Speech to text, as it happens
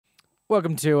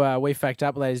Welcome to We Fact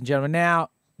Up, ladies and gentlemen.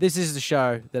 Now, this is the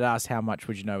show that asks how much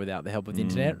would you know without the help of the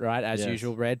internet, right? As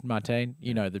usual, Red, Martine,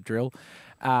 you know the drill.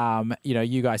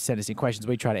 You guys send us in questions.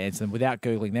 We try to answer them without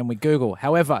Googling. Then we Google.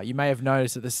 However, you may have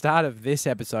noticed at the start of this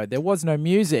episode, there was no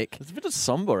music. It's a bit of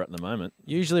somber at the moment.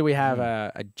 Usually we have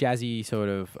a jazzy sort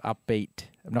of upbeat.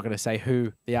 I'm not going to say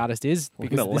who the artist is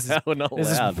because We're not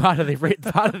this allowed. is part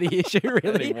of the issue,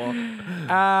 really.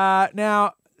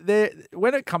 Now,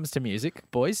 when it comes to music,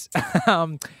 boys,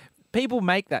 people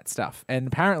make that stuff, and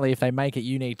apparently, if they make it,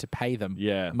 you need to pay them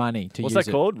money to use it. What's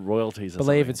that called? Royalties. I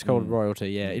believe it's called royalty.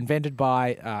 Yeah, invented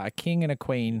by a king and a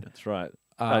queen. That's right.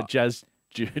 Jazz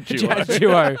duo. Jazz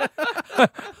duo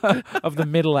of the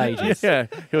Middle Ages. Yeah,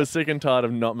 he was sick and tired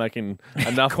of not making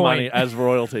enough money as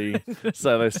royalty,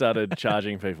 so they started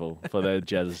charging people for their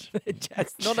jazz.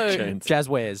 Jazz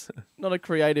wares. Not a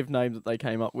creative name that they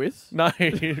came up with. No,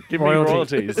 give me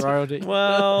royalties. Royalty.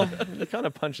 Well, you're kind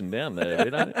of punching down there,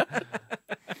 you know.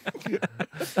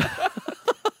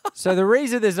 So the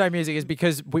reason there's no music is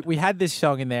because we had this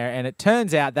song in there, and it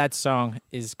turns out that song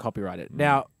is copyrighted.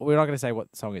 Now, we're not going to say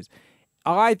what the song is.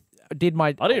 I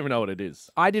don't even know what it is.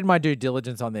 I did my due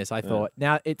diligence on this. I thought,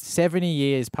 now it's 70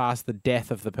 years past the death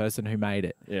of the person who made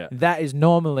it. Yeah. That is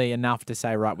normally enough to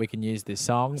say, right, we can use this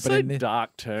song. So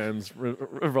dark terms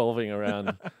revolving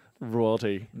around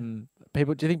royalty.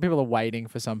 People, do you think people are waiting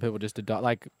for some people just to die,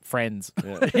 like Friends?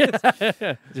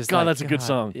 Yeah. Just God, that's a good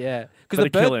song. Yeah, because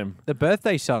kill him. The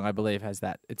birthday song, I believe, has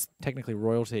that. It's technically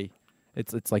royalty.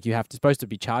 It's like you have to supposed to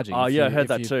be charging. Oh yeah, I heard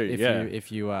that too.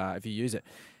 If you use it.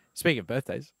 Speaking of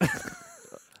birthdays,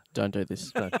 don't do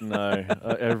this. No,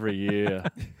 every year.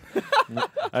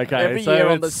 Okay, every year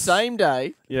on the same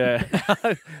day. Yeah,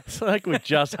 it's like we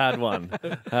just had one.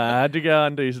 I had to go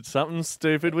and do something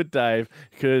stupid with Dave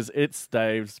because it's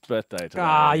Dave's birthday today.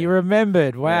 Ah, you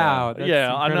remembered. Wow.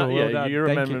 Yeah, I know. Well Yeah, done. you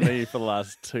remember me for the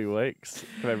last 2 weeks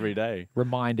every day.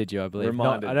 Reminded you, I believe.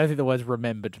 Reminded. I don't think the word's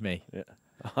remembered me. Yeah,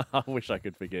 I wish I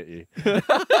could forget you.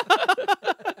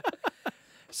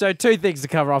 So 2 things to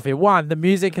cover off here. One, the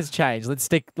music has changed. Let's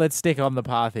stick on the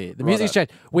path here. The music's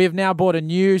changed. We have now bought a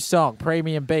new song,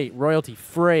 premium beat, royalty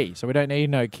free. So we don't need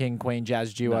no king queen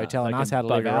jazz duo telling us how to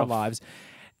live our lives.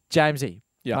 Jamesy,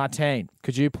 Martine,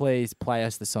 could you please play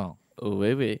us the song? Oh,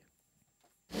 oui.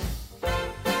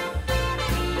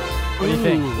 What do you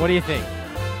think? What do you think?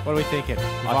 What are we thinking? You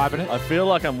vibing it? I feel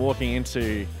like I'm walking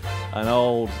into an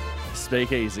old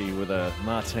speakeasy with a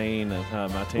martini.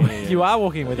 You are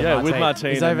walking with a martini. Yeah, with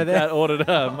martini. He's over there. That ordered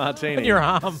a martini. On your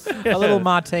arm. A little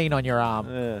martini on your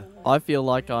arm. Yeah. I feel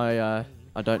like I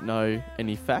don't know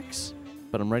any facts,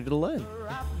 but I'm ready to learn.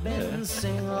 Yeah.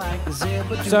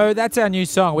 So that's our new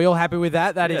song. We all happy with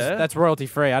that? That's royalty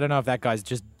free. I don't know if that guy's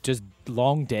just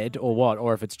long dead or what,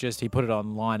 or if it's just he put it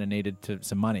online and needed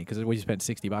some money because we spent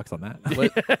 $60 on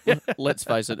that. Let's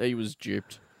face it, he was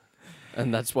duped.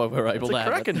 And that's why we're able to have it.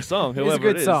 It's a cracking song, It's a whoever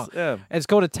good it is. song. Yeah. And it's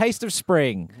called A Taste of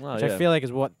Spring, Oh, which I feel like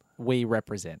is what we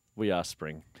represent. We are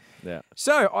spring. Yeah.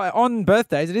 So on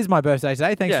birthdays, it is my birthday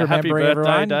today. Thanks for happy remembering,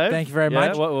 birthday, everyone. Dave. Thank you very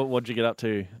much. What'd you get up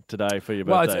to today for your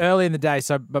birthday? Well, it's early in the day,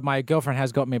 but my girlfriend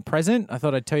has got me a present. I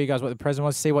thought I'd tell you guys what the present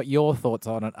was, see what your thoughts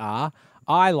on it are.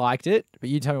 I liked it, but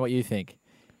you tell me what you think.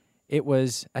 It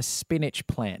was a spinach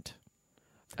plant.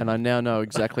 And I now know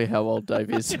exactly how old Dave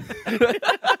is.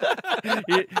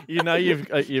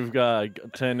 you've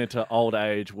turned into old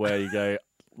age where you go,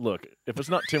 look, if it's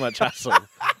not too much hassle,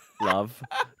 love,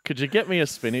 could you get me a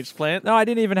spinach plant? No, I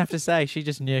didn't even have to say. She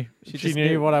just knew. She just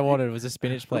knew what I wanted was a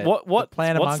spinach plant. What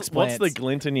plant amongst plants? What's the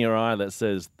glint in your eye that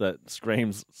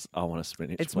screams, I want a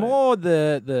spinach It's plant? more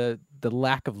the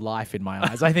lack of life in my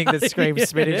eyes. I think that screams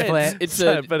spinach plant. It's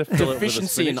a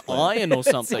deficiency in iron or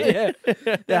something. Yeah.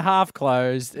 They're half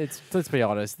closed. Let's be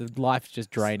honest, the life's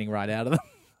just draining right out of them.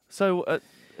 So,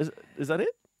 is that it?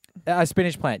 A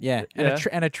spinach plant, yeah. Yeah.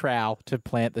 And a trowel to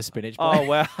plant the spinach plant. Oh,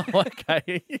 wow.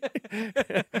 Okay.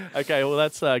 Okay, well,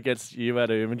 that gets you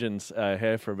out of Imogen's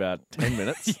hair for about 10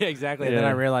 minutes. Yeah, exactly. And then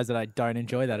I realised that I don't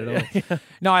enjoy that at all.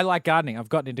 No, I like gardening. I've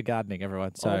gotten into gardening,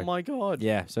 everyone. So, oh, my God.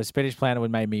 Yeah, so spinach plant would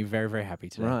make me very, very happy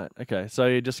today. Right, okay. So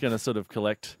you're just going to sort of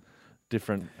collect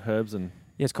different herbs and...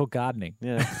 Yeah, it's called gardening.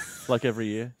 Yeah, like every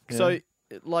year. Yeah. So...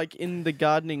 Like in the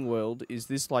gardening world, is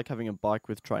this like having a bike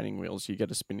with training wheels? You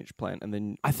get a spinach plant, and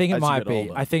then I think it as you might get be.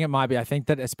 older- I think it might be. I think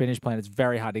that a spinach plant is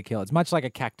very hard to kill. It's much like a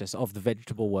cactus of the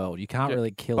vegetable world. You can't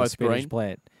really kill a both spinach green?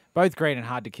 plant. Both green and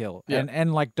hard to kill. Yeah.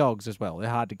 And like dogs as well. They're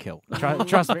hard to kill.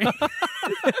 Trust me.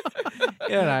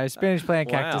 Spinach plant,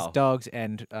 cactus, Wow. dogs,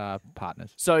 and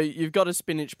partners. So you've got a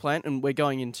spinach plant, and we're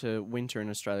going into winter in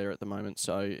Australia at the moment,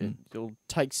 so it'll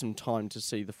take some time to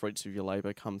see the fruits of your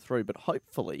labour come through. But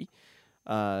hopefully,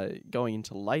 going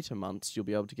into later months, you'll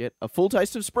be able to get a full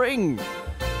taste of spring.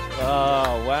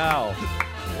 Oh, wow.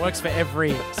 Works for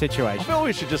every I situation. feel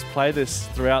we should just play this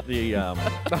throughout the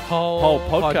The whole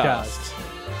podcast.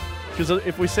 Because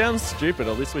if we sound stupid,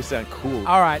 at least we sound cool.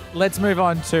 All right, let's move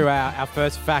on to our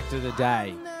first fact of the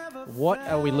day. What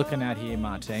are we looking at here,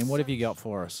 Martine? What have you got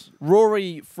for us?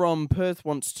 Rory from Perth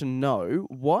wants to know,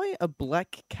 why are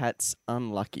black cats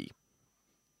unlucky?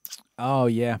 Oh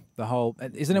yeah, the whole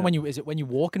isn't it when you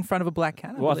walk in front of a black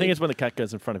cat? Well, I think it's when the cat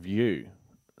goes in front of you.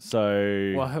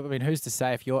 So, Well, I mean, who's to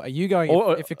say if you're going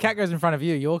Or- if your cat goes in front of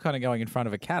you, you're kind of going in front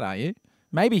of a cat, aren't you?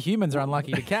 Maybe humans are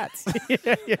unlucky to cats.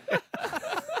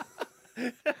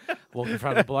 Walk in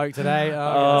front of a bloke today.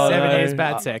 Oh, 7 years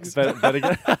bad sex. Better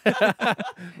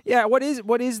Yeah. What is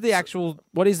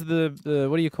the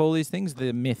what do you call these things?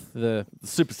 The myth, the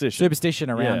superstition.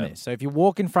 around Yeah. this. So if you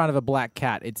walk in front of a black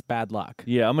cat, it's bad luck.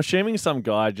 Yeah, I'm assuming some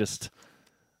guy just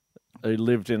who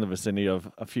lived in the vicinity of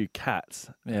a few cats,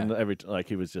 and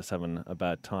he was just having a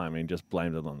bad time, and he just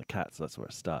blamed it on the cats. That's where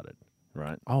it started,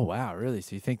 right? Oh wow, really?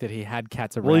 So you think that he had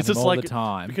cats around Well, he's him just all like the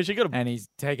time? because you got to. And he's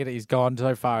gone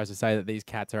so far as to say that these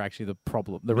cats are actually the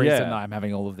problem. The reason that I'm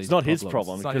having all of these. It's not his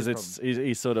problems. problem because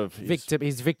he's sort of victim.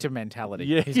 He's victim mentality.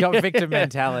 Yeah, he's got victim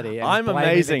mentality. And I'm blaming the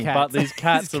amazing, cats. but these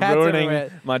cats These are ruining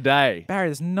everywhere. my day. Barry,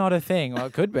 that's not a thing. Well,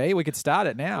 it could be. We could start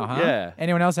it now, huh? Yeah.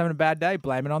 Anyone else having a bad day?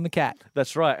 Blame it on the cat.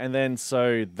 That's right. And then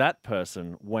so that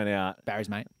person went out. Barry's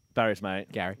mate. Gary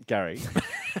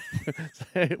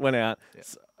went out.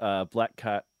 Black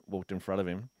cat walked in front of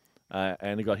him,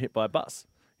 and he got hit by a bus.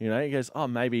 You know, he goes, "Oh,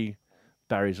 maybe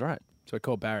Barry's right." So I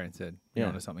called Barry and said, "You're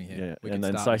onto something here." Yeah. We And can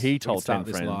then start so this- he we can told 10 start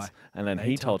this lie. friends, and then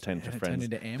he told 10 and it turned friends.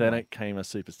 into Then Amway. it came a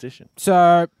superstition.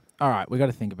 So, all right, we got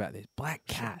to think about this. Black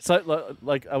cat. So,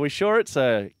 like, are we sure it's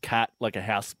a cat, like a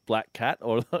house black cat,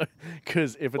 or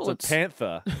because if it's Well, a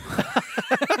panther,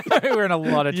 We're in a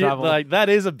lot of trouble. like that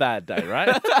is a bad day,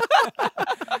 right?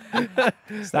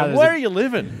 Started as Where a- are you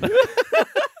living?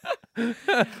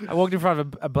 I walked in front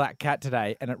of a black cat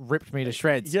today, and it ripped me to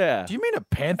shreds. Yeah. Do you mean a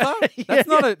panther? That's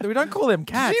not a. We don't call them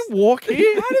cats. Did you walk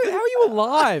here? How are you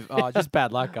alive? Oh, just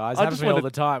bad luck, guys. I Happens just to me all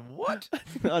wanted- the time. What?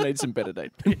 I need some better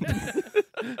date.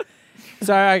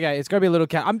 So, okay, it's got to be a little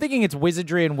cat. I'm thinking it's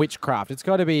wizardry and witchcraft. It's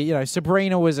got to be,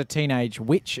 Sabrina was a teenage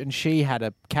witch, and she had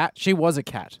a cat. She was a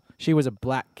cat. She was a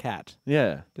black cat.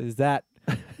 Yeah. Does that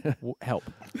help?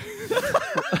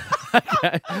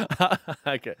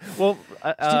 Okay. Well,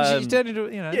 She's turned into,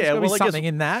 there's got to be well, I guess- something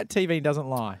in that. TV doesn't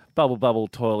lie. bubble,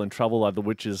 toil and trouble, like the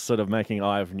witches sort of making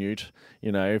Eye of Newt,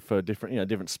 for different,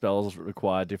 different spells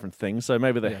require different things. So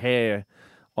maybe the hair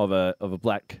of a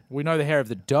black. We know the hair of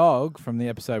the dog from the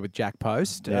episode with Jack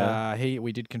Post. Yeah.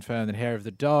 We did confirm that hair of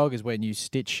the dog is when you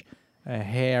stitch a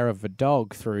hair of a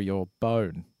dog through your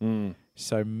bone.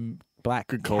 So black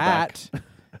Good cat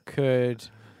could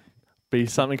Be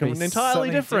something be entirely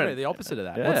something different. The opposite of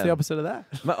that. Yeah. What's the opposite of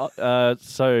that?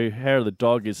 So hair of the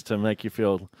dog is to make you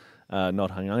feel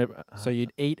not hungover. So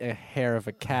you'd eat a hair of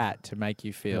a cat to make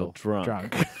you feel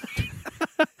drunk.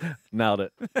 Nailed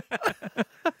it.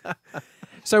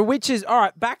 So witches, all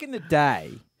right, back in the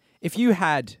day, if you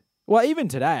had, well, even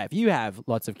today, if you have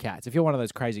lots of cats, if you're one of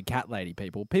those crazy cat lady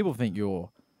people think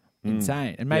you're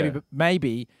insane. And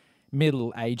maybe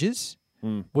Middle Ages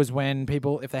was when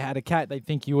people, if they had a cat, they'd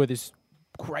think you were this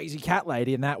crazy cat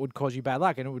lady, and that would cause you bad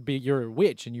luck, and it would be you're a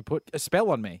witch, and you put a spell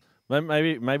on me.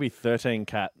 Maybe 13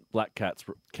 black cats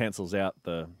cancels out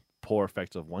the poor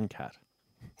effect of one cat.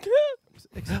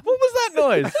 What was that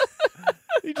noise?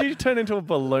 Did you turn into a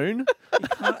balloon?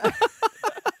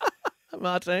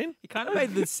 Martine? You kind of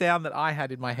made the sound that I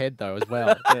had in my head, though, as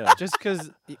well. Yeah. Just because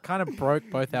it kind of broke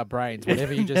both our brains,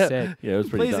 whatever you just said. Yeah, it was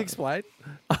pretty Please dumb. explain.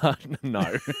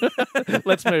 No.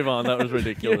 Let's move on. That was You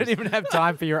ridiculous. don't even have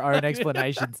time for your own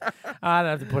explanations. I don't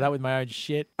have to put up with my own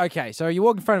shit. Okay, so you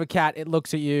walk in front of a cat, it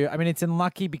looks at you. I mean, it's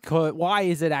unlucky because... Why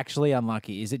is it actually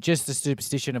unlucky? Is it just the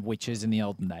superstition of witches in the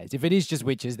olden days? If it is just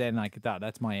witches, then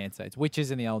that's my answer. It's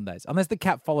witches in the olden days. Unless the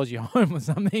cat follows you home or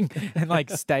something and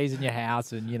stays in your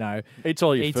house and, Eats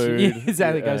all your eats food. Yeah,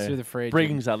 exactly, goes through the fridge.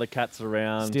 Brings other cats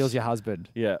around. and steals your husband.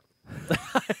 Yeah.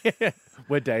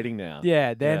 We're dating now.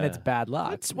 Yeah, then Yeah. it's bad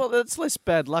luck. That's less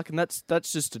bad luck, and that's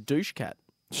just a douche cat.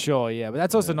 Sure, yeah, but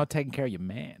that's also not taking care of your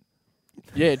man.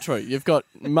 Yeah, true. You've got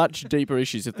much deeper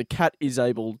issues if the cat is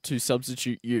able to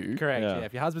substitute you. Correct, Yeah. yeah.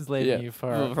 If your husband's leaving you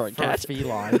for a cat.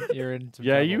 feline, you're in some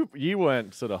Yeah, trouble. you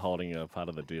weren't sort of holding a part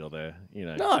of the deal there.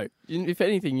 No, if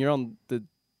anything, you're on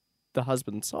the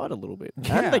husband's side a little bit,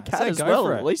 Yeah, and the cat so as go well.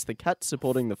 for it. At least the cat's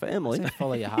supporting the family. Say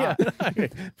follow your heart.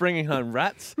 Bringing home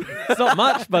rats. It's not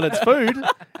much, but it's food.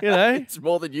 It's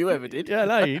more than you ever did. Yeah,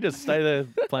 no, you just stay there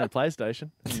playing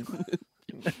PlayStation.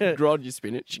 Grow on your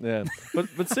spinach. Yeah, but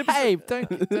Hey, don't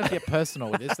get personal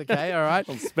with this, okay? All right.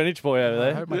 spinach boy over I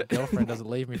there. hope my girlfriend doesn't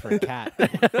leave me for a cat.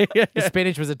 The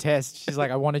spinach was a test. She's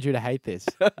like, I wanted you to hate this.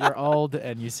 You're old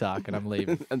and you suck, and I'm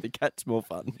leaving. And the cat's more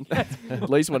fun. At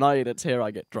least when I eat its hair,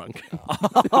 I get drunk.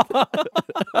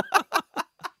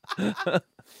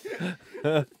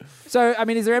 So, I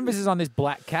mean, is there emphasis on this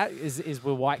black cat?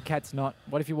 Were white cats not?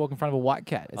 What if you walk in front of a white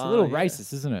cat? It's a little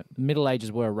racist, isn't it? Middle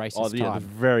Ages were a racist Oh, yeah, time.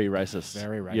 very racist.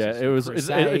 Very racist. Yeah, it was.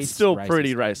 It's still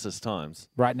pretty racist times.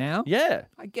 Right now? Yeah,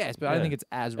 I guess, but I don't think it's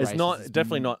as racist. it's not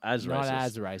definitely not as not racist.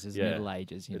 as racist as Middle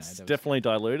Ages. You It's know, definitely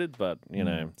diluted, but you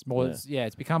know, it's more.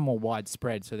 It's become more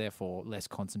widespread, so therefore less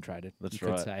concentrated. That's you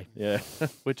right. could say. Yeah,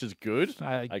 which is good.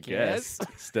 I guess.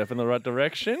 Step in the right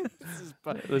direction.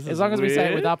 This As is long as we say it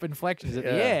weird. with up inflections at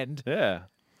the end. Yeah.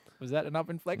 Was that an up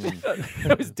inflection?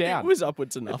 It was down. It was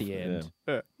upwards at enough. the end.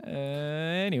 Yeah.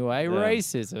 Anyway,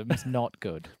 racism's not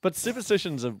good. But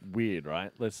superstitions are weird,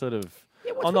 right? They're sort of,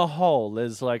 on the whole,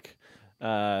 there's like,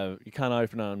 you can't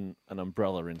open an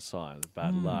umbrella inside,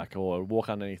 bad luck, or walk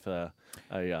underneath a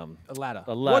ladder.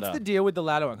 A ladder. What's the deal with the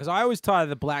ladder one? Because I always tie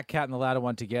the black cat and the ladder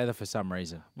one together for some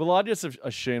reason. Well, I just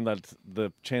assume that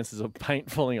the chances of paint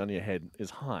falling on your head is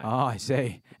high. Oh, I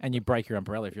see. And you break your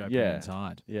umbrella if you open it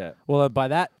inside. Yeah. Well, by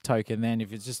that token, then,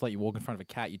 if it's just like you walk in front of a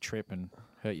cat, you trip and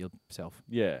hurt yourself.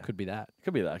 Yeah. Could be that.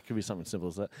 Could be that. Could be something simple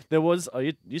as that.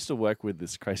 I used to work with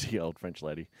this crazy old French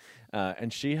lady,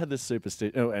 and she had this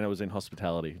superstition. Oh, and it was in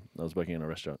hospitality. I was working in a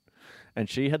restaurant, and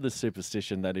she had this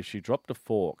superstition that if she dropped a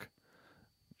fork,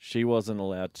 she wasn't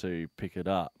allowed to pick it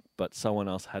up, but someone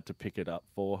else had to pick it up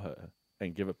for her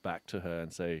and give it back to her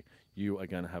and say, "You are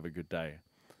going to have a good day."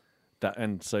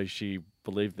 And so she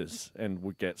believed this and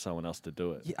would get someone else to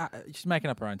do it. Yeah, she's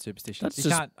making up her own superstitions.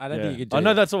 That's I don't think you could do I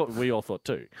know that. that's what we all thought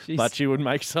too. But she would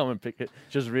make someone pick it.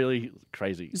 Just really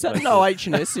crazy. Is that an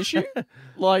OH&S issue?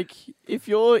 Like, if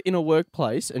you're in a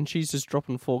workplace and she's just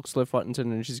dropping forks left, right, and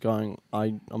centre, and she's going,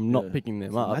 I'm not picking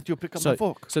them up. Matthew, pick up my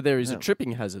fork. So there is a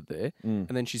tripping hazard there, and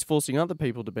then she's forcing other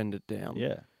people to bend it down.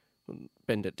 Yeah.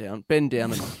 Bend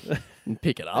down and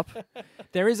pick it up.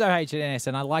 There is OH&S,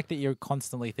 and I like that you're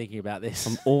constantly thinking about this.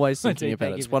 I'm always thinking Thank about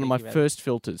you it. It's for one of my thinking about it. first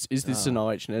filters. Is this an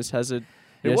OH&S hazard?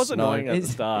 It Yes, was no. annoying at the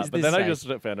Is start, but this then I safe?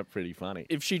 just found it pretty funny.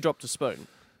 If she dropped a spoon.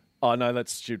 Oh, no,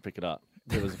 that's she'd pick it up.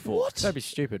 It was a fork. Don't be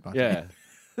stupid, Mike. Yeah.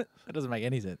 That doesn't make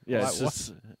any sense. Yeah, Like, it's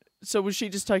just... So was she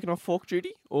just taking off fork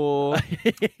duty? Or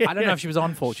I don't know if she was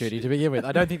on fork duty to begin with.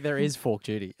 I don't think there is fork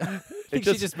duty. I think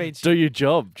she just means do your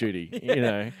job, Judy, you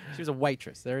know. she was a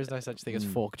waitress. There is no such thing as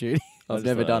fork duty. I've just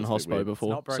never thought done that was a bit hospo weird. before.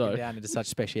 It's not broken so down into such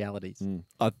specialities.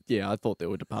 I thought there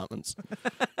were departments.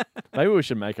 Maybe we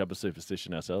should make up a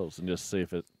superstition ourselves and just see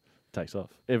if it takes off.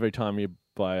 Every time you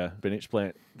buy a spinach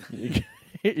plant, you're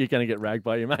going to get ragged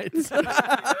by your mates.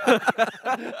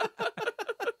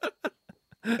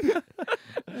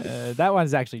 That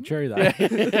one's actually true,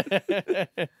 though.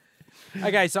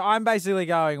 Okay, so I'm basically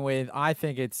going with, I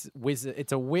think it's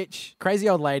a witch. Crazy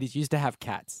old ladies used to have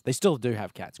cats. They still do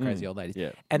have cats, crazy old ladies.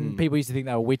 Yeah. And people used to think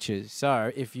they were witches.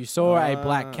 So if you saw a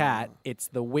black cat, it's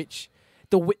the witch.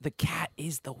 The cat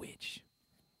is the witch.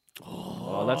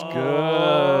 Oh, that's good.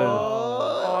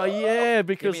 Oh, yeah, Give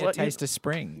because me a like taste of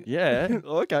spring. yeah.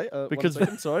 Okay, Because- 1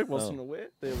 second, sorry, wasn't aware.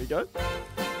 There we go.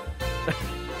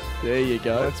 There you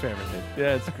go. That's for everything.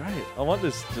 Yeah, it's great. I want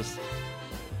this just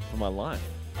for my life.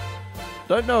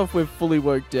 Don't know if we've fully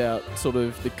worked out sort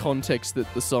of the context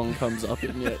that the song comes up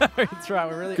in yet. That's right.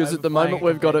 We're really Because at the overplaying moment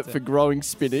we've got it compared for growing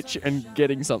spinach and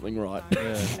getting something right.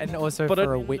 Yeah. to- and also But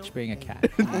for I- a witch being a cat.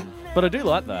 But I do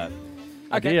like that.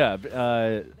 Okay. Yeah,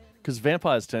 because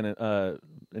vampires turn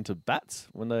into bats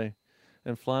when they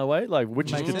and fly away. Like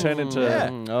witches Makes could sense. turn into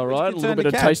Yeah. All right, a could little turn bit to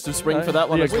of cats. taste of spring for that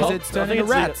one the as occult. well. Wizards turn I think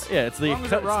into it's rats. The, yeah, it's the As long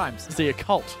as it occult. rhymes. It's the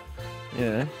occult.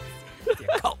 Yeah.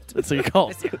 Cult. It's the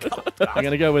occult. I'm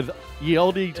going to go with ye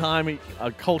olde timey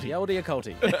occulty. The oldie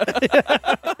occulty.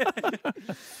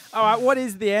 All right, what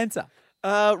is the answer?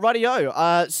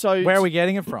 Rightio. So Where are we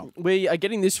getting it from? We are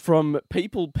getting this from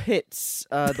People Pets,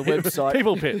 the website.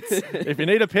 People pits. If you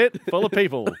need a pit full of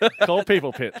people, call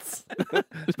people pits.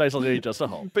 It's basically just a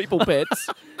hole. People Pets.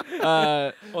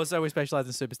 Also, we specialize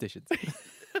in superstitions.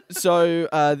 So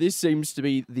this seems to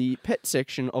be the pet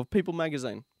section of People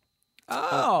magazine.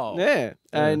 Oh. Yeah.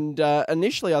 And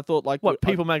initially I thought like... What,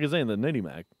 People magazine, the nudie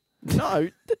mag? No.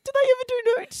 Did they ever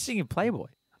do nudes? Singing Playboy.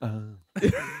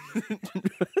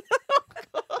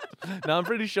 No, I'm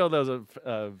pretty sure there was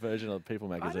a version of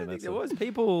People I magazine. don't think That's there a- was.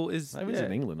 People is Maybe it's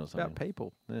in England or something. about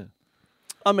people. Yeah.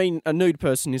 I mean, a nude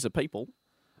person is a people.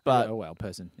 But oh well,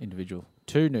 person, individual.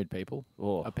 Two nude people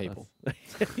Oh, are people.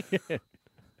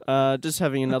 Just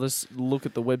having another look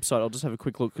at the website. I'll just have a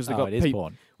quick look because they've got it is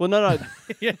porn. Well, no.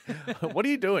 Yeah. What are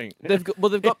you doing? They've got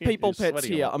people You're pets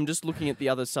sweating here. a lot. I'm just looking at the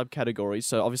other subcategories.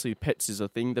 So obviously pets is a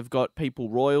thing. They've got people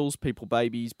royals, people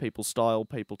babies, people style,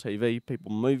 people TV,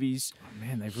 people movies.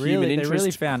 Man, they've Human really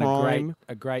interest, found crime.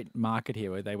 a great market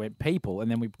here where they went people, and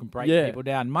then we can break Yeah. people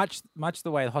down much the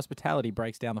way the hospitality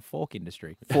breaks down the fork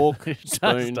industry. Fork, It does,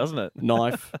 spoon, doesn't it?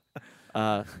 knife,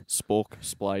 spork,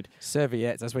 splade.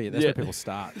 Serviettes. That's where people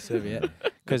start. Serviette,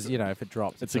 because if it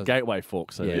drops, It's a gateway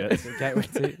fork, so yeah. It's a gateway.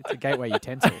 It's a gateway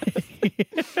utensil.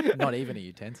 Not even a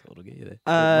utensil to get you there. It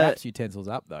wraps utensils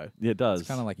up though. Yeah, it does. It's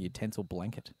kind of like a utensil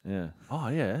blanket. Yeah. Oh,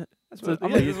 yeah. That's what,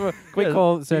 we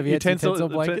call serviettes utensil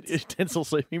blankets. Utensil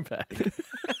sleeping bag.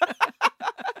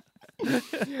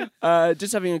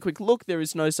 Just having a quick look, there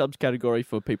is no subcategory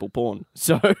for people porn.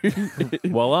 So,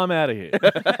 Well, I'm out of here.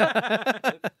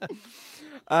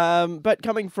 but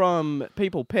coming from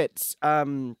people pets,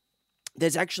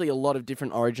 there's actually a lot of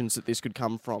different origins that this could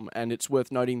come from, and it's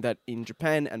worth noting that in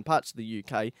Japan and parts of the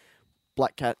UK,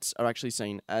 black cats are actually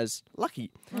seen as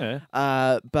lucky. Yeah.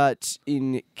 But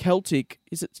in Celtic,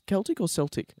 is it Celtic or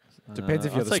Celtic? Depends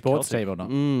if you're I'd the say sports Celtic. team or not.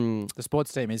 Mm. The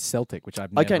sports team is Celtic, which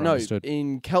I've never Okay, no. understood.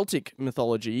 In Celtic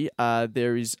mythology,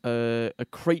 there is a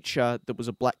creature that was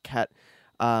a black cat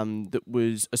that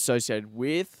was associated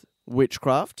with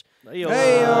witchcraft.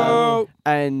 Hey-o!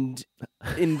 And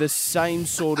in the same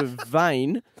sort of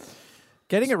vein,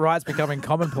 Getting it right is becoming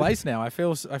commonplace now. I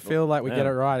feel like we get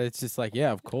Yeah. it right. It's just like,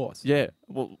 yeah, of course. yeah.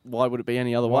 Well, why would it be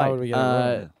any other Why way? would we get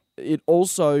it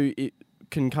wrong? It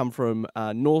can come from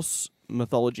Norse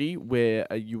mythology, where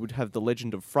you would have the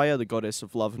legend of Freya, the goddess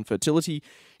of love and fertility.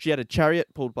 She had a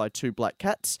chariot pulled by two black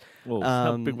cats. Well,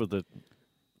 how Um, big was the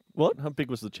What? How big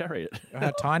was the chariot?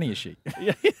 How tiny is she?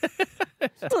 Yeah,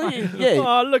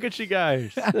 Oh, look at she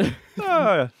goes.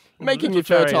 Oh, making you little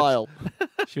chariot. fertile.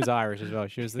 She was Irish as well.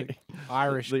 She was the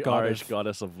Irish The god Irish of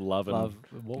goddess of love and love.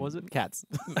 What was it? Cats.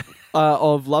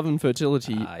 Of love and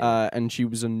fertility, Yeah. and she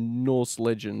was a Norse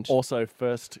legend. also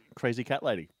first crazy cat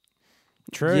lady.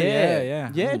 True. Yeah.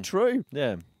 Yeah, Mm. true.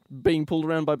 Yeah, Being pulled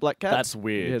around by black cats. that's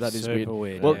weird. Yeah, that is Super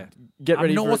weird. weird. Well, yeah. get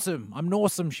ready I'm for it, Norsum. I'm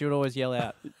Norsum. She would always yell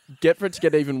out. get for it to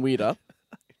get even weirder.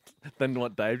 Than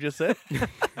what Dave just said.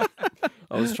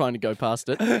 I was trying to go past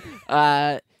it.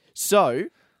 So,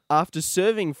 after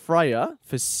serving Freya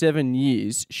for 7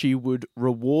 years, she would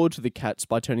reward the cats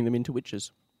by turning them into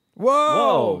witches.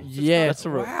 Whoa. Yeah. That's a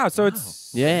Wow. So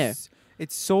it's Yeah.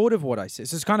 It's sort of what I said.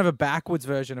 So it's kind of a backwards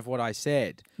version of what I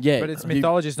said. Yeah. But it's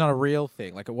mythology. It's not a real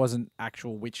thing. Like it wasn't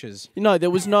actual witches. No, there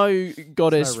was no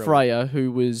goddess real- Freya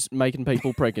who was making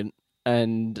people pregnant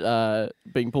and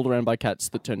being pulled around by cats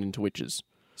that turned into witches.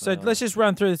 So let's just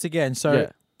run through this again. So Yeah.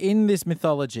 in this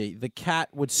mythology, the cat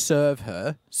would serve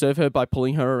her. Serve her by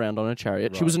pulling her around on a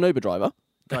chariot. She was an Uber driver.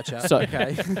 Gotcha. So-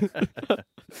 Okay.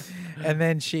 And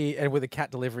then and with a cat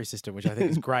delivery system, which I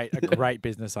think is great, a great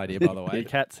business idea, by the Your way.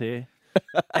 cat's here.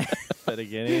 Better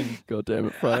get in. God damn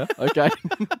it, Freya. Okay.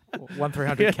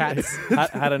 1-300 cats.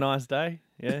 Had a nice day.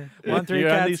 Yeah. 1-3 You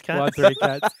own cats. these cats? 1-3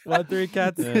 cats. 1-3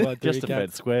 cats. Yeah, 1-3 just a bed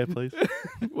cats. square, please.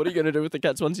 What are you going to do with the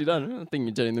cats once you're done? I think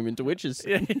you're turning them into witches.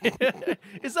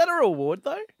 Is that a reward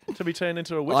though? To be turned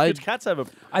into a witch? I- Because cats have a.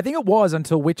 I think it was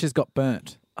until witches got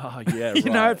burnt. Oh yeah, You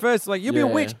know, right. at first, like, you'll be a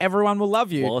Yeah. witch, everyone will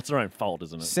love you. Well, it's their own fault,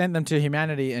 isn't it? Sent them to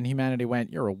humanity, and humanity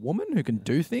went, "You're a woman who can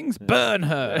do things? Burn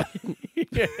her."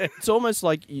 It's almost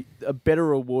like a better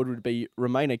reward would be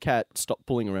remain a cat, stop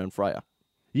pulling around Freya.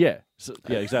 Yeah.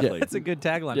 Yeah, exactly. That's a good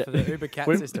tagline Yeah. for the Uber cat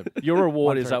When- system. Your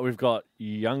reward is 1-3. that we've got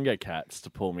younger cats to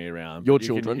pull me around. Your but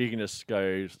children. You can just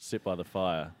go sit by the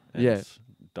fire and Yeah.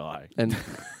 die. And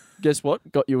guess what?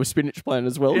 Got you a spinach plan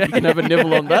as well. You can have a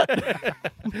nibble on that.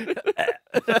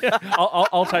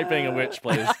 I'll take being a witch,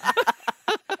 please.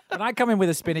 When I come in with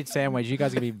a spinach sandwich, you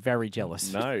guys are going to be very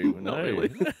jealous. No, not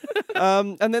really.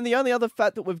 And then the only other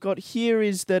fact that we've got here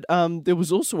is that there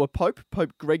was also a pope,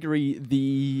 Pope Gregory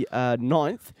the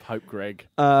Ninth, Pope Greg.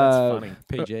 That's funny.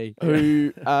 PG.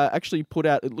 who actually put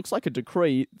out, it looks like a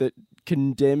decree that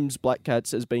condemns black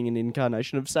cats as being an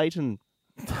incarnation of Satan.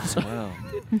 Wow.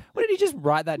 What did he just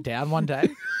write that down one day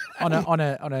on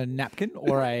a napkin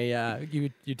or a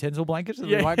utensil blanket, as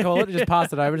we Yeah. might call it? Just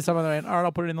passed it over to someone and went, "All right,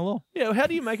 I'll put it in the law." Yeah, well, how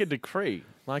do you make a decree?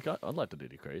 Like, I'd like to do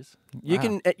decrees. You Wow.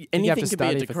 can You have to anything can be a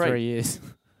study for decree. 3 years,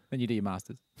 then you do your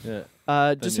masters.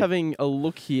 Yeah. Just you- having a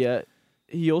look here,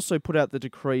 he also put out the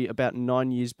decree about 9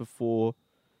 years before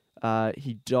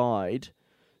he died.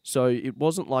 So it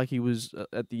wasn't like he was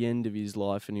at the end of his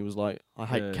life and he was like, I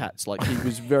hate Yeah. cats. Like, he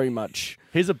was very much,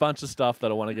 Here's a bunch of stuff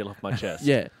that I want to get off my chest.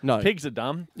 yeah, no. Pigs are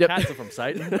dumb. Yep. Cats are from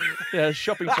Satan. Yeah,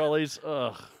 shopping trolleys.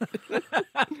 Ugh.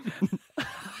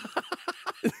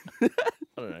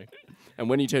 And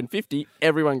when you turn 50,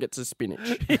 everyone gets a spinach.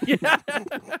 The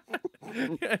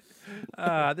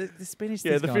spinach.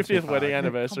 Yeah, thing's the gone too 50th far. wedding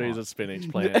anniversary is a spinach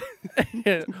plant.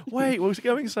 Yeah. Wait, it was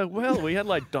going so well. We had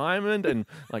like diamond and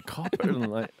like copper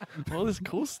and like all this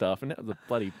cool stuff, and now the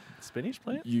bloody spinach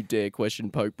plant. You dare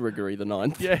question Pope Gregory the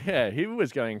Ninth? Yeah, he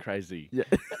was going crazy. Yeah.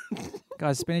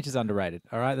 Guys, spinach is underrated.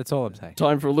 All right, that's all I'm saying.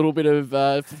 Time for a little bit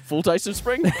of full taste of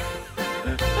spring.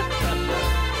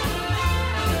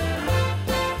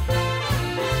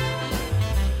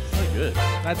 So good.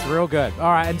 That's real good.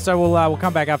 All right, and so we'll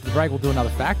come back after the break. We'll do another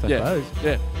fact, I suppose.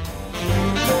 Yeah.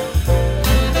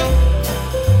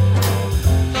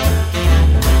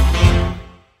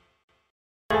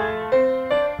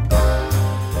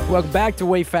 Welcome back to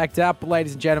We Fact Up.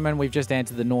 Ladies and gentlemen, we've just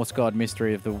answered the Norse god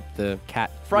mystery of the cat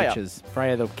Freya. witches.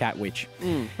 Freya the cat witch.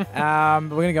 We're going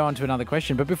to go on to another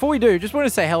question. But before we do, just want to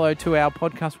say hello to our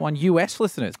Podcast One US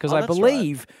listeners, because I that's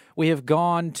believe we've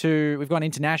gone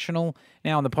international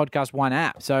now on the Podcast One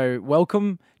app. So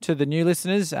welcome to the new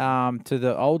listeners, to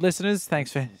the old listeners.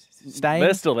 Thanks for staying.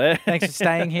 They're still there. Thanks for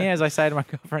staying here, as I say to my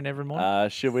girlfriend every morning.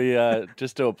 Should we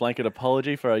just do a blanket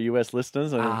apology for our US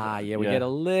listeners? Yeah, we get a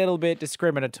little bit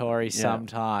discriminatory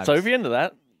sometimes. So if you're into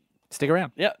that, stick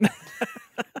around. yeah.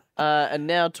 And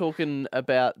now talking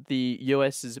about the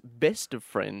US's best of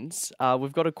friends,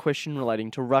 we've got a question relating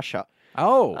to Russia.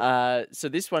 Oh. So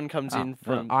this one comes in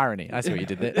from... irony. I see what you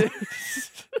did there.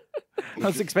 I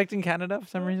was expecting Canada for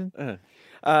some reason.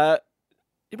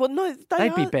 Well, no,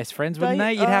 They'd be best friends, wouldn't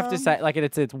they? You'd have to say, like,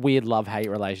 it's a weird love-hate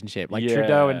relationship. Like,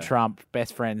 Trudeau and Trump,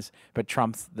 best friends, but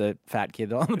Trump's the fat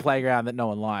kid on the playground that no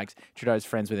one likes. Trudeau's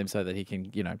friends with him so that he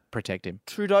can, protect him.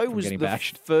 Trudeau was getting the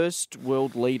bashed. first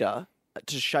world leader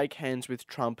to shake hands with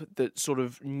Trump that sort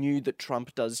of knew that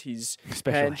Trump does his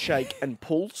Especially. handshake and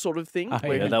pull sort of thing.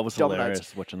 where Yeah, he that was dominates.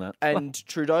 hilarious watching that. And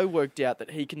Trudeau worked out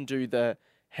that he can do the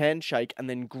handshake and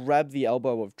then grab the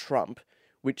elbow of Trump,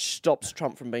 which stops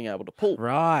Trump from being able to pull.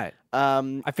 Right.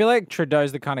 I feel like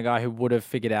Trudeau's the kind of guy who would have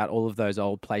figured out all of those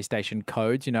old PlayStation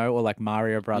codes, or like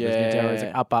Mario Brothers, Yeah. Nintendo, it's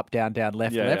like up, down,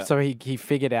 left, Yeah, left. yeah. So he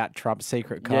figured out Trump's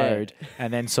secret code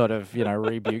and then sort of,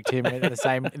 rebuked him in the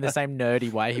same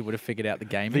nerdy way he would have figured out the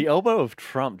game. The elbow of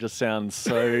Trump just sounds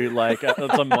so like it's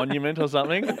a monument or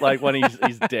something. Like when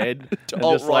he's dead, and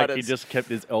just like he alt-righters. just kept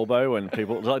his elbow, and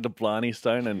people like the Blarney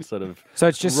Stone, and sort of So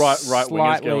it's just right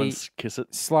wingers go and slightly kiss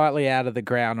it. slightly out of the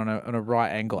ground on a right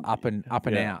angle, up and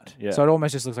Yeah, out. yeah. So it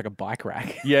almost just looks like a bike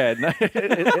rack. Yeah, no,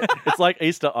 it's like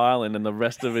Easter Island, and the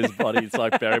rest of his body is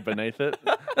like buried beneath it.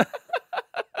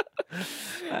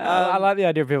 I like the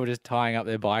idea of people just tying up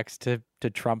their bikes to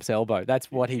Trump's elbow.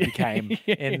 That's what he became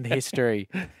in history.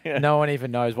 No one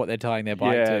even knows what they're tying their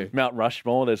bike Yeah, to. Mount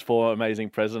Rushmore. There's 4 amazing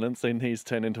presidents, and he's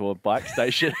turned into a bike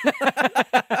station.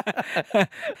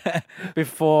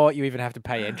 Before you even have to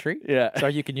pay entry. Yeah. So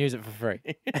you can use it for free.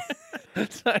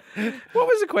 So, What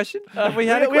was the question? Have we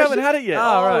had a we haven't question? had it yet. Oh,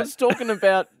 I right. was talking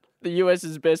about the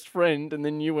US's best friend, and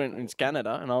then you went, it's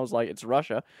Canada, and I was like, it's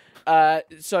Russia.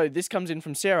 So this comes in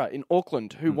from Sarah in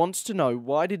Auckland, who wants to know,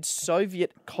 why did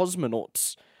Soviet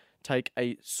cosmonauts take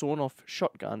a sawn-off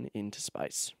shotgun into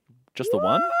space? just the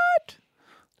one?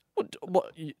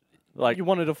 What Like, you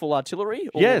wanted a full artillery?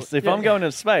 Or- yes. If Yeah. I'm going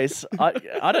to space,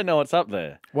 I don't know what's up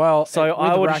there. Well, So with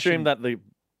I would Russian- assume that the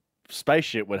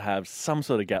spaceship would have some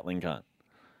sort of Gatling gun.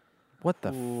 What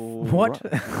the? What?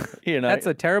 You know, That's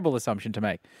a terrible assumption to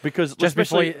make. because Just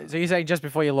before especially- you, so you're saying just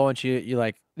before you launch, you're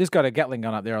like, this got a Gatling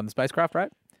gun up there on the spacecraft,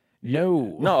 right?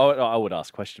 No. No, I would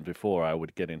ask questions before I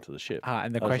would get into the ship.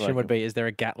 And the I was question like, would be, is there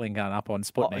a Gatling gun up on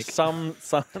Sputnik?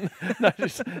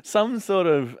 some sort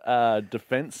of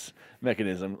defense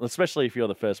mechanism, especially if you're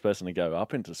the first person to go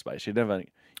up into space. You so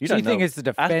you don't think know. it's the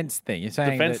defense thing? You're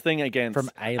saying defense that thing against from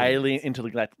aliens. alien into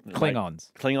the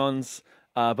Klingons. Klingons,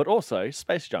 but also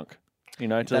space junk. You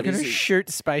know, They're going to is- shoot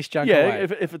space junk yeah. away.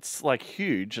 If it's like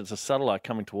huge, it's a satellite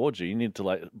coming towards you. You need to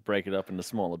like break it up into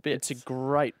smaller bits. It's a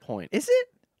great point. Is it?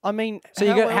 I mean, So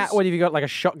you how got else- what have you got? Like a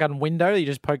shotgun window? You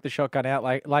just poke the shotgun out,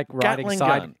 like riding Gatling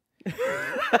side.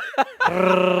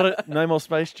 gun. No more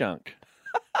space junk.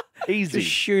 Easy.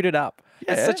 Just shoot it up.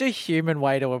 It's Yeah. such a human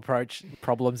way to approach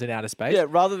problems in outer space. Yeah,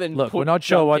 rather than Look, put we're not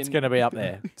sure junk what's in- going to be up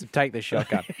there. So take the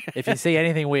shotgun. If you see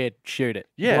anything weird, shoot it.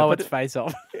 Yeah, Blow but its face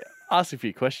off. Ask a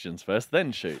few questions first,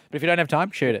 then shoot. But if you don't have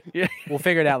time, shoot it. Yeah. We'll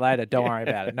figure it out later. Don't worry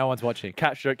about it. No one's watching.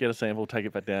 Capture it, get a sample, take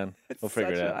it back down. We'll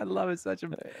figure it I out. love it.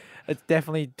 It's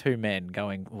definitely two men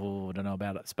going, oh, don't know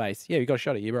about it. Space. Yeah, you got a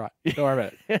shot at you, right. Don't worry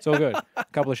about it. It's all good. A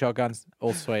couple of shotguns,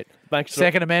 all sweet. Make sure-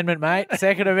 Second Amendment, mate.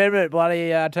 Second Amendment,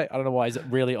 bloody. I don't know why he's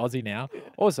really Aussie now.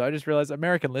 Also, I just realised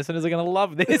American listeners are going to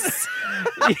love this.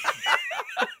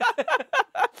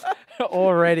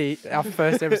 Already, our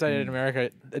first episode in America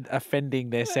offending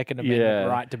their Second Amendment Yeah.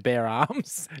 right to bear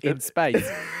arms in space.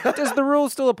 Does the rule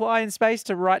still apply in space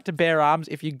to right to bear arms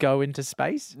if you go into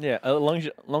space? Yeah, as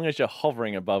long as you're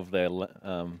hovering above their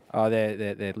Oh, their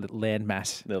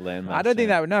landmass. landmass. I don't think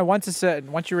that would. No, once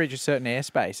you reach a certain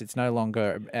airspace, it's no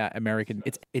longer American.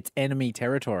 It's enemy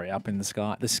territory up in the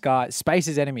sky. Space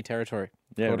is enemy territory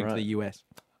according to right. the US.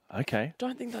 Okay.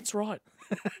 Don't think that's right.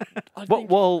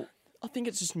 Well, I think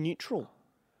it's just neutral.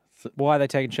 Why are they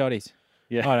taking shotties?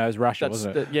 yeah. Oh no, it was Russia, That's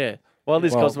wasn't it? yeah. Well,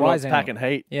 these Well, why is cosmonauts anyone- packing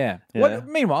heat. Yeah. Yeah.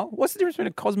 Meanwhile, what's the difference between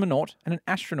a cosmonaut and an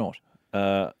astronaut?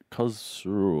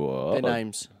 Their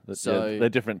names. So they're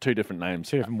different. Two different names.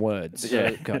 Two different words.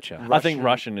 Yeah. Gotcha. I think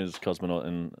Russian is cosmonaut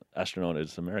and astronaut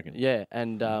is American. yeah,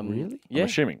 and Really? I'm Yeah.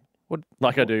 assuming. What-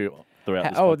 Like I do throughout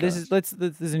this Oh, podcast.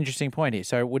 this is an interesting point here.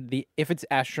 So if it's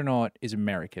astronaut is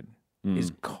American,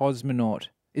 is cosmonaut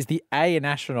is the A in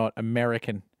astronaut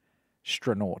American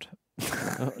astronaut?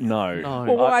 No. No.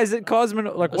 Well, why is it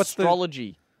cosmonaut? Like, what's the?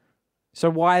 astrology. So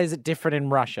why is it different in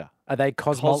Russia? Are they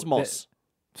Cosmos.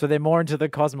 So they're more into the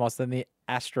cosmos than the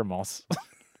astromos.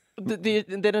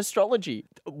 Then astrology.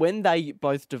 When they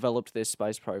both developed their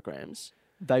space programs,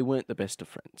 they weren't the best of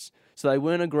friends. So they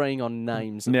weren't agreeing on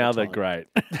names. at Now the they're time.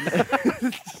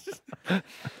 great.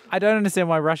 I don't understand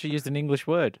why Russia used an English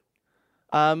word.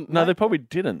 No, they probably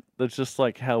didn't. That's just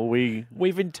like how we,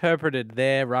 We've interpreted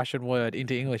their Russian word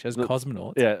into English as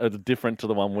cosmonauts. yeah, are different to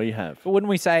the one we have. But wouldn't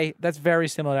we say that's very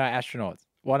similar to astronauts?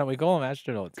 Why don't we call them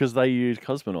astronauts? Because they use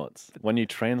cosmonauts when you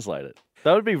translate it.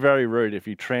 That would be very rude if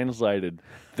you translated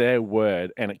their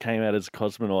word and it came out as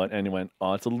cosmonaut and you went,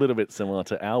 oh, it's a little bit similar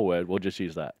to our word. We'll just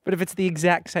use that. But if it's the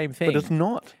exact same thing. But it's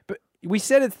not. But we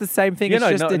said it's the same thing. Yeah, It's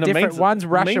no, just no, a no, it different. means- One's it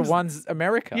Russia, means- one's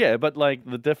America. Yeah, but like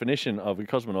the definition of a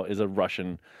cosmonaut is a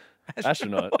Russian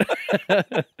astronaut.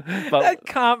 But That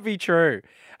can't be true.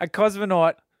 A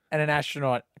cosmonaut and an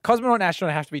astronaut. Cosmonaut and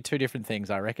astronaut have to be two different things,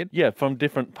 I reckon. yeah, from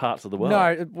different parts of the world.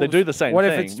 No, they do the same what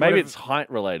if thing. it's- Maybe what if- it's height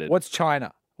related. What's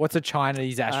China? What's a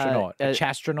Chinese astronaut? A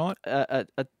chastronaut?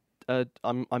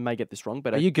 I may get this wrong,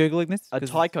 but Are you Googling this? a 'Cause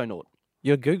taikonaut.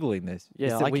 You're Googling this. Yeah,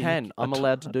 Is it- I can. I'm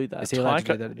allowed to do that. Is he allowed to do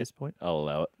taiko- that at this point? I'll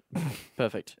allow it.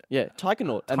 Perfect. Yeah,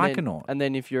 taikonaut. Taikonaut. And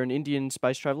then if you're an Indian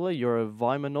space traveler, you're a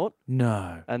Weimaraut.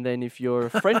 No. And then if you're a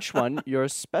French one, you're a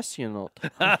spationaut.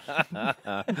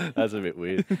 That's a bit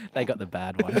weird. They got the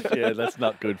bad one. Yeah, that's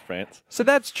not good, France. So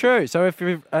that's true. So if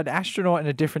you're an astronaut in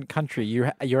a different country,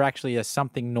 you're actually a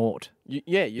something naught.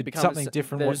 You become Something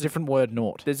different. There's Different word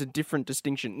naught. There's a different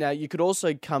distinction. Now, you could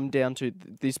also come down to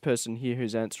this person here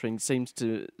who's answering seems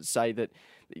to say that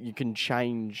you can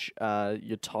change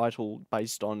your title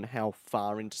based on how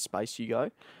far into space you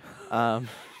go.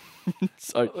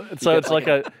 So It's get like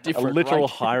a different literal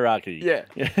rank. hierarchy. Yeah.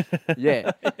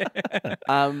 Yeah.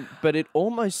 But it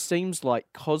almost seems like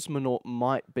cosmonaut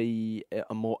might be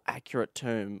a more accurate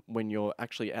term when you're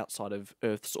actually outside of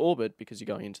Earth's orbit because you're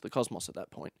going into the cosmos at that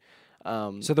point.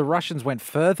 So the Russians went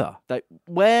further.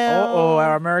 Well,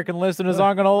 Our American listeners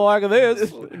aren't going to like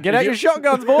this. Get out your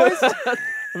shotguns, boys.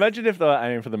 Imagine if they were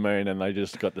aiming for the moon and they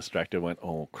just got distracted and went,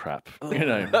 oh, crap. We're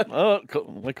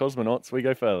cosmonauts. We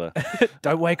go further.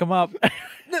 Don't wake them up.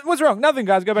 What's wrong? Nothing,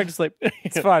 guys. Go back to sleep.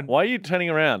 It's fine. Why are you turning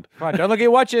around? Fine. Don't look at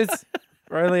your watches.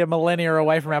 We're only a millennia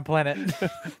away from our planet.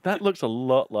 That looks a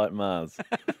lot like Mars.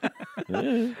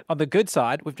 On the good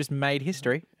side, we've just made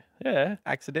history Yeah.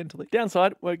 accidentally.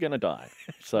 Downside, we're going to die.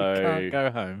 So Can't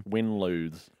go home. win,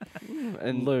 lose.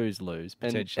 and Lose, an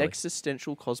potentially.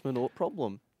 existential cosmonaut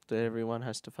problem that everyone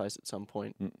has to face at some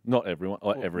point. Not everyone,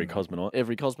 or every cosmonaut.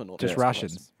 Every cosmonaut. Just I suppose.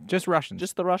 Russians. Just Russians.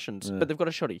 Just the Russians, but they've got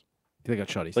a shoddy. They got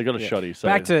shotties. They got a Yeah. shoddy. So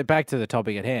Back to the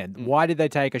topic at hand. Why did they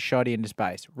take a shoddy into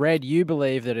space? Red, you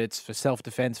believe that it's for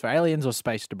self-defense for aliens or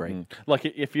space debris? like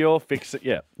if you're fixed,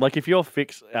 like if you're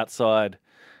fixed outside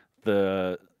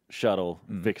the shuttle,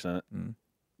 fixing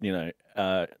it,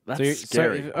 that's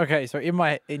scary. So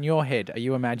in your head, are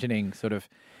you imagining sort of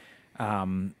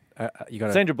you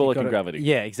got Sandra Bullock in Gravity.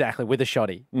 Yeah, exactly, with a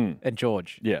shoddy and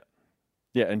George. Yeah,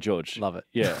 and George. Love it.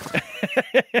 Yeah.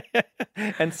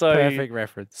 And so Perfect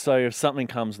reference. So if something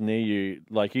comes near you,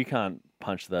 like you can't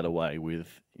punch that away with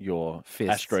your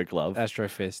Fists. Astro glove. Astro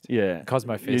fist. Yeah.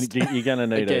 Cosmo fist. You're going to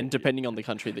need Again, it. depending on the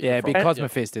country that Yeah, you're big from. Cosmo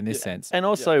fist in this sense. And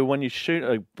also, when you shoot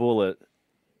a bullet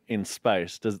in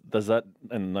space, does that,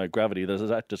 and no gravity, does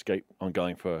that just keep on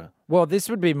going for... Well, this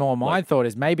would be more my thought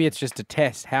is maybe it's just a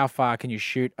test. How far can you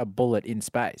shoot a bullet in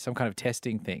space? Some kind of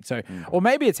testing thing. So, or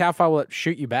maybe it's how far will it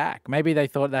shoot you back? Maybe they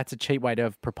thought that's a cheap way to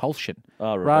have propulsion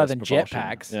rather reverse than propulsion.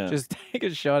 jetpacks. Yeah. Just take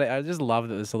a shot. I just love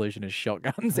that the solution is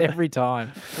shotguns every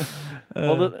time.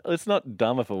 Well, it's not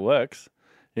dumb if it works.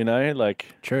 You know, like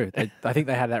True. I think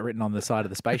they had that written on the side of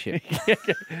the spaceship.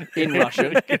 In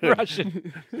Russian. In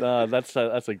Russian. that's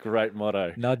a great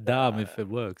motto. Not dumb if it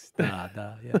works.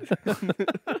 Yeah.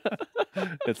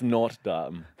 It's not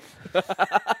dumb.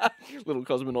 Little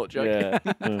cosmonaut joke.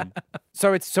 Yeah.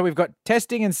 So we've got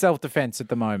testing and self-defense at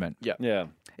the moment. Yeah.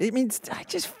 It means I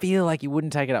just feel like you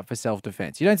wouldn't take it up for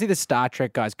self-defense. You don't see the Star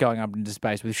Trek guys going up into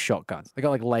space with shotguns. They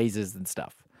got like lasers and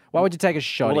stuff. Why would you take a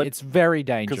shot? Well, It's very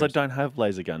dangerous. Because they don't have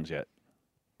laser guns yet.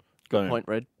 Good point,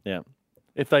 Red. Yeah.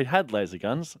 If they had laser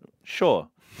guns, sure.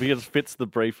 Because it fits the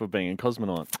brief of being a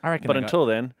cosmonaut. I reckon But they got- until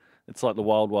then, it's like the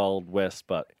wild, wild west,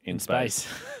 but in space.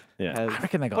 Yeah. Have I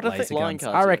reckon they got What are the laser flying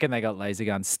guns. cars I reckon they got laser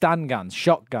guns, stun guns,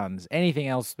 shotguns, anything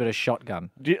else but a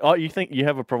shotgun. You think you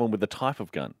have a problem with the type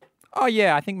of gun? Oh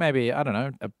yeah, I think maybe I don't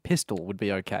know, a pistol would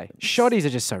be okay. Shotties are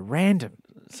just so random.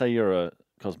 Say you're a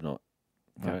cosmonaut,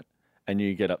 Okay. right? And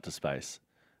you get up to space,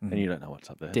 and you don't know what's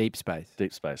up there. Deep space.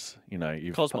 Deep space. You know,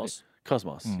 you've Cosmos.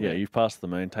 Cosmos. Yeah, you've passed the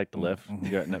moon. Take the left.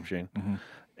 You're at Neptune,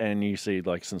 and you see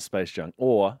like some space junk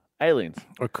or aliens.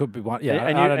 Or it could be one. Yeah,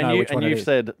 and I don't know which and one it you've is.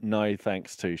 said no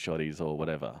thanks to shotties or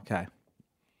whatever. Okay.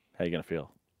 How you gonna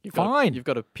feel? Fine. You've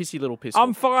got a pissy little pistol.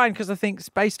 I'm fine because I think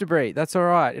space debris. That's all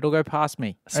right. It'll go past me.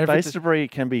 And if Space it's- debris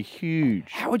can be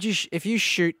huge. How would you, if you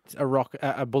shoot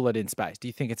a bullet in space? Do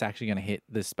you think it's actually going to hit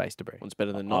the space debris? It's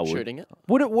better than I not would. shooting it.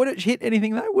 Would it hit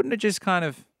anything though? Wouldn't it just kind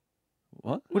of?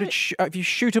 What? Would it? If you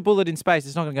shoot a bullet in space,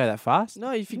 it's not going to go that fast.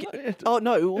 No, if you get. it- Oh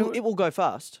no, it will go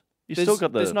fast. You There's, still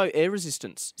got the. there's no air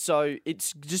resistance, so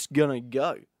it's just gonna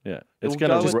go. Yeah, It'll it's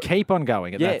gonna go just. Just keep on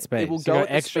going at Yeah, that speed. it will So go you at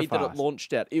the extra speed that fast. it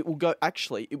launched at. It will go.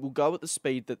 Actually, it will go at the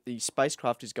speed that the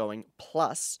spacecraft is going,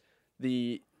 plus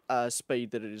the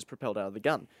speed that it is propelled out of the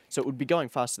gun. So it would be going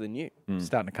faster than you.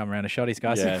 Starting to come around to shotties,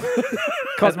 guys. Yeah.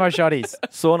 Cosmo shotties.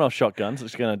 Sawing off shotguns,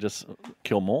 it's gonna just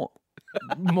kill more.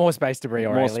 More space debris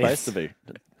or More aliens. space to be.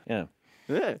 Yeah.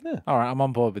 Yeah. All right, I'm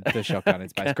on board with the shotgun in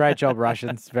space. Great job,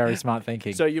 Russians. Very smart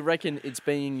thinking. So you reckon it's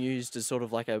being used as sort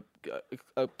of like a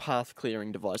path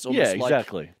clearing device, almost Yeah, like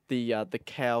exactly. the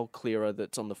cow clearer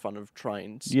that's on the front of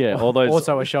trains. Yeah, all those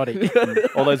Also a shotty.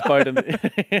 all those boat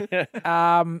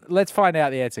and Let's find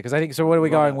out the answer because I think so. What are we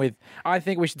going with? I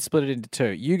think we should split it into two.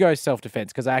 You go self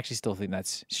defense because I actually still think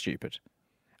that's stupid.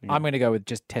 I'm going to go with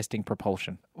just testing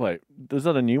propulsion. Wait, is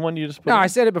that a new one you just put? No, in? I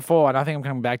said it before, and I think I'm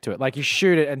coming back to it. Like you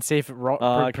shoot it and see if it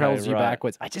okay, propels you right.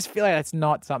 backwards. I just feel like that's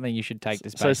not something you should take to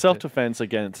space. So self-defense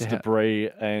against to- debris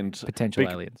and potential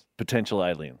big- aliens. Potential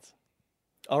aliens.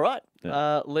 All right.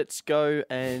 Yeah. Let's go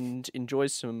and enjoy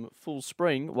some full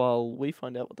spring while we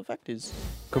find out what the fact is.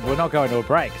 Good, we're not going to a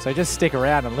break, so just stick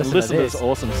around and listen, Listen to to this. this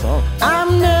awesome song.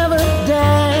 I've never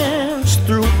danced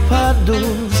through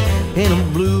puddles in a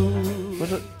blue.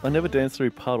 Was it? I never danced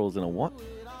through puddles in a what?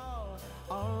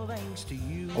 All thanks to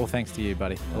you. All thanks to you,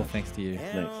 buddy. All thanks to you.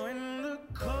 Thanks. When the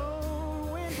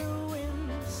cold winter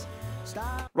winds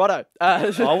stop. Righto. I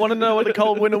want to know what the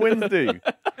cold winter winds do.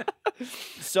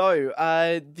 So,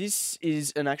 this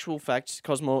is an actual fact.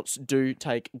 Cosmonauts do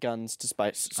take guns to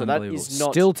space. So that Unbelievable. is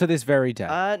not... Still to this very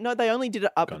day. no, they only did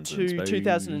it up Guns in to space.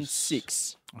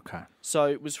 2006. Okay. So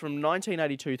it was from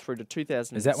 1982 through to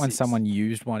 2006. Is that when someone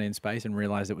used one in space and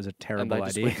realized it was a and terrible they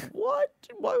just idea? went, what?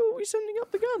 Why were we sending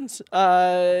up the guns?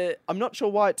 I'm not sure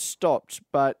why it stopped,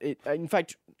 but in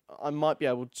fact, I might be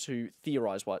able to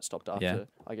theorize why it stopped after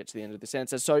I get to the end of this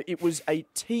answer. So it was a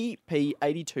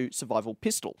TP-82 survival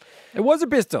pistol It was a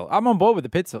pistol. I'm on board with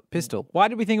the pistol. Why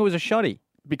did we think it was a shotty?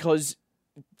 because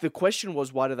the question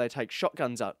was, why do they take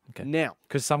shotguns up? Okay. Now,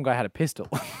 Because some guy had a pistol.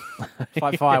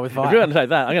 Fight fire with If you're fire. going to take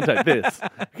that, I'm going to take this.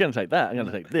 If you're going to take that, I'm going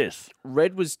to take this.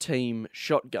 Red was team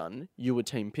shotgun, you were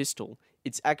team pistol.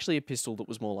 It's actually a pistol that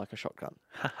was more like a shotgun.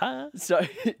 So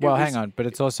Well, hang on, but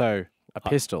it's also a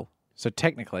pistol. So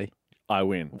technically, I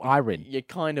win. I win. You're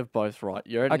kind of both right.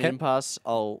 You're at Okay. an impasse.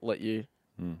 I'll let you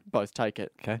both take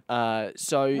it. Okay.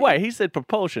 So Wait, he said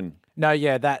propulsion. No,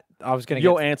 yeah, that I was going to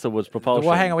Your get. answer was propulsion.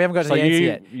 Well, hang on, we haven't got to so the answer you,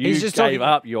 yet. You He's just gave talking,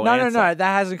 up your no, answer. No,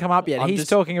 that hasn't come up yet. I'm He's just-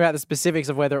 talking about the specifics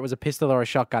of whether it was a pistol or a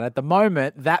shotgun. At the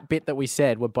moment, that bit that we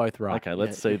said, we're both right. Okay,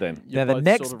 let's see then. you're Now, the both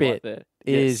next sort of right bit there.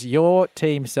 is Yes. your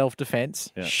team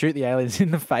self-defense, Yeah. shoot the aliens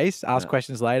in the face, ask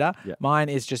questions later. Yeah. Mine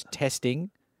is just testing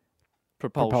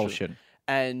propulsion.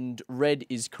 And red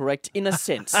is correct in a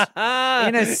sense.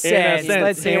 In a sense.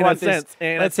 Let's hear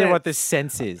what this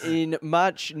sense is. In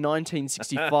March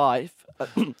 1965,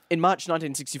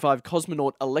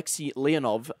 cosmonaut Alexei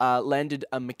Leonov landed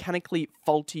a mechanically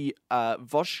faulty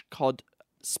Voskhod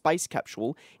space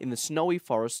capsule in the snowy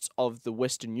forests of the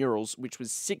Western Urals, which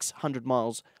was 600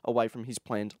 miles away from his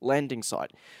planned landing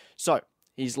site. So,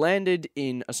 he's landed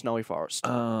in a snowy forest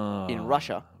in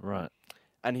Russia. Right.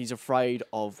 and he's afraid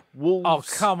of wolves. Oh,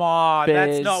 come on.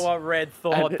 That's bears, not what Red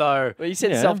thought, though. Well, he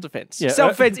said Yeah. self-defense. Yeah.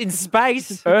 Self-defense in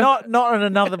space, not in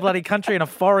another bloody country in a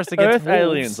forest against Earth wolves.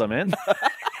 aliens, I mean.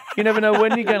 You never know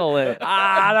when you're going to land.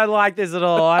 I don't like this at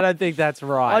all. I don't think that's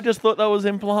right. I just thought that was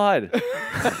implied.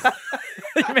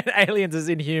 You meant aliens as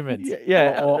in humans.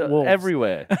 Yeah, Or wolves.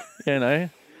 everywhere. You know?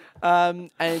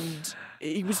 And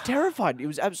he was terrified. He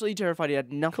was absolutely terrified. He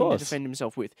had nothing to course. defend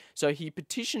himself with. So he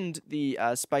petitioned the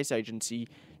space agency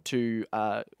to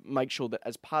make sure that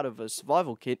as part of a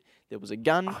survival kit, there was a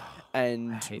gun.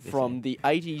 And hate this from the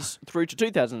 80s through to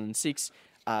 2006,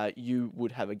 you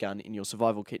would have a gun in your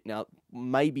survival kit. Now,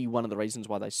 maybe one of the reasons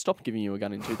why they stopped giving you a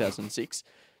gun in 2006,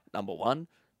 number one,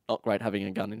 not great having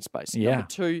a gun in space. Yeah. Number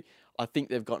two, I think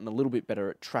they've gotten a little bit better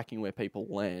at tracking where people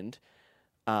land.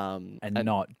 And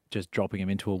not just dropping him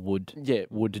into a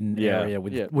wooden Yeah. area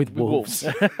with Yeah, with with wolves.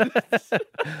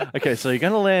 Okay, so you're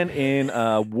going to land in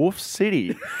Wolf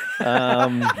City.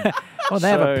 Well, they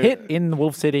have a So- pit in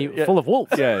Wolf City full of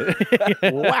wolves. Yeah.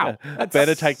 Wow.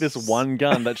 Better take this one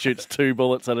gun that shoots 2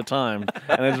 bullets at a time,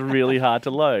 and it's really hard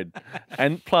to load.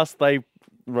 And plus, they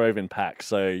rove in packs,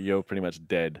 so you're pretty much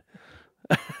dead.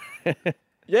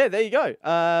 Yeah, there you go.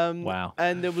 Wow.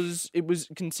 And it was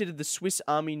considered the Swiss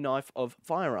Army knife of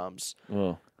firearms.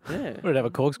 Oh. Yeah. Would it have a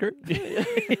corkscrew? Hang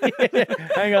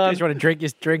You on. just want to drink your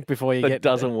drink before you That get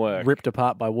doesn't work. ripped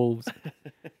apart by wolves.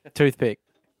 Toothpick.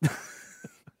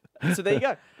 So there you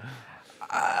go.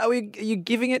 Are you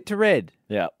giving it to Red?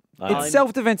 Yeah. It's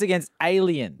self-defense against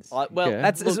aliens. Well, Okay.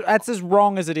 That's as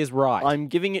wrong as it is right. I'm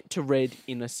giving it to Red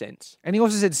in a sense. And he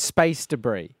also said space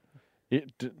debris. You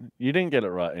didn't get it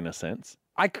right in a sense.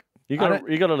 You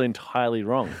I got it entirely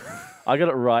wrong. I got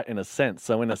it right in a sense.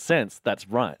 So in a sense, that's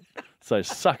right. So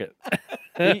suck it.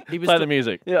 He was Play the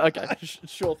music. Yeah, okay.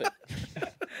 Sure thing.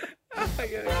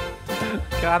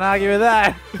 Can't argue with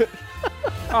that.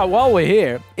 Oh, while we're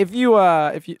here, if you're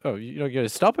not going to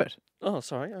stop it. Oh,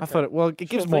 sorry. I thought it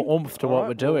gives more oomph to what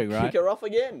we're doing, right? Kick her off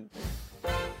again.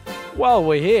 While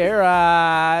we're here,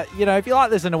 if you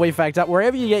like listening to We Fact Up,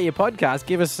 wherever you get your podcast,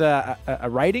 give us a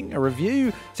rating, a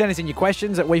review. Send us in your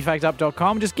questions at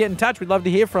wefactup.com. Just get in touch. We'd love to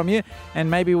hear from you,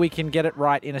 and maybe we can get it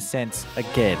right in a sense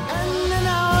again.